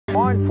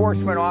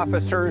enforcement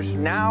officers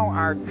now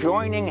are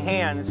joining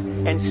hands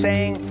and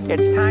saying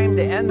it's time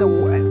to end the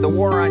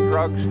war on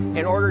drugs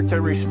in order to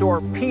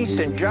restore peace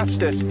and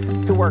justice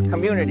to our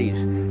communities,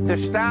 to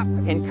stop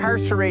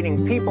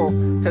incarcerating people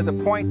to the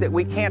point that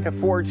we can't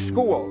afford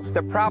schools,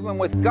 the problem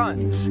with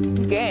guns,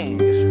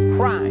 gangs,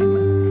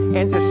 crime,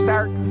 and to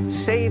start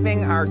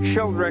saving our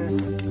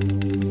children.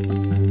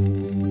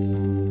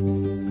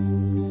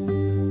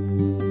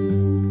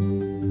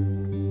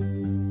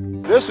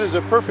 This is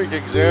a perfect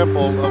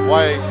example of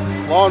why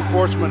Law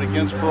Enforcement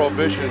Against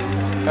Prohibition,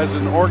 as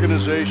an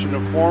organization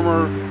of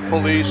former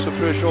police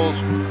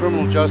officials,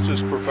 criminal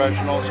justice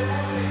professionals,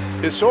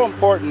 is so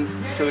important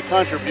to the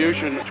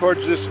contribution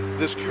towards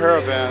this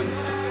caravan.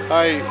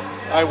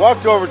 I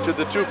walked over to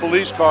the two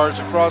police cars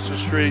across the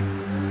street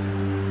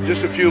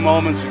just a few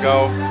moments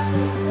ago,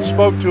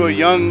 spoke to a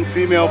young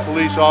female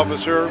police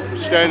officer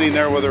standing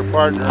there with her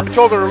partner. I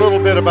told her a little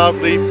bit about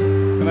LEAP,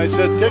 and I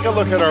said, take a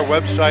look at our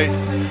website.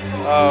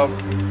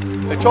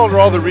 I told her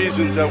all the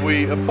reasons that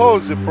we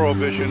oppose the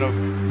prohibition of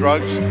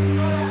drugs,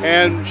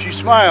 and she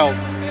smiled,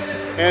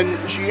 and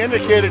she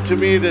indicated to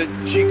me that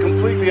she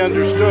completely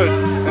understood,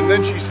 and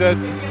then she said,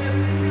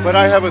 but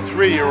I have a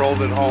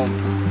 3-year-old at home.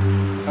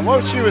 And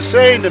what she was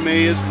saying to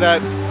me is that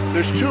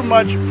there's too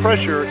much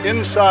pressure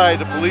inside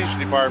the police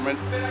department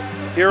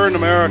here in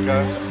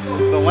America,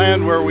 the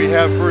land where we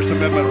have First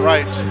Amendment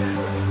rights,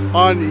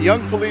 on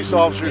young police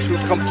officers who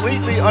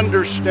completely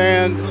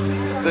understand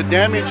the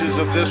damages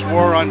of this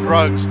war on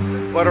drugs,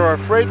 but are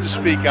afraid to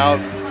speak out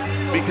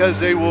because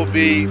they will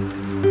be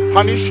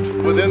punished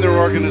within their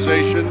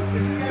organization,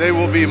 they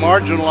will be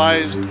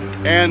marginalized,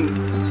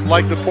 and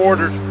like the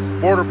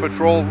Border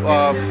Patrol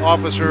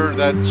officer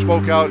that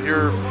spoke out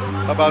here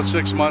about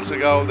 6 months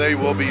ago, they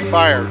will be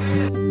fired.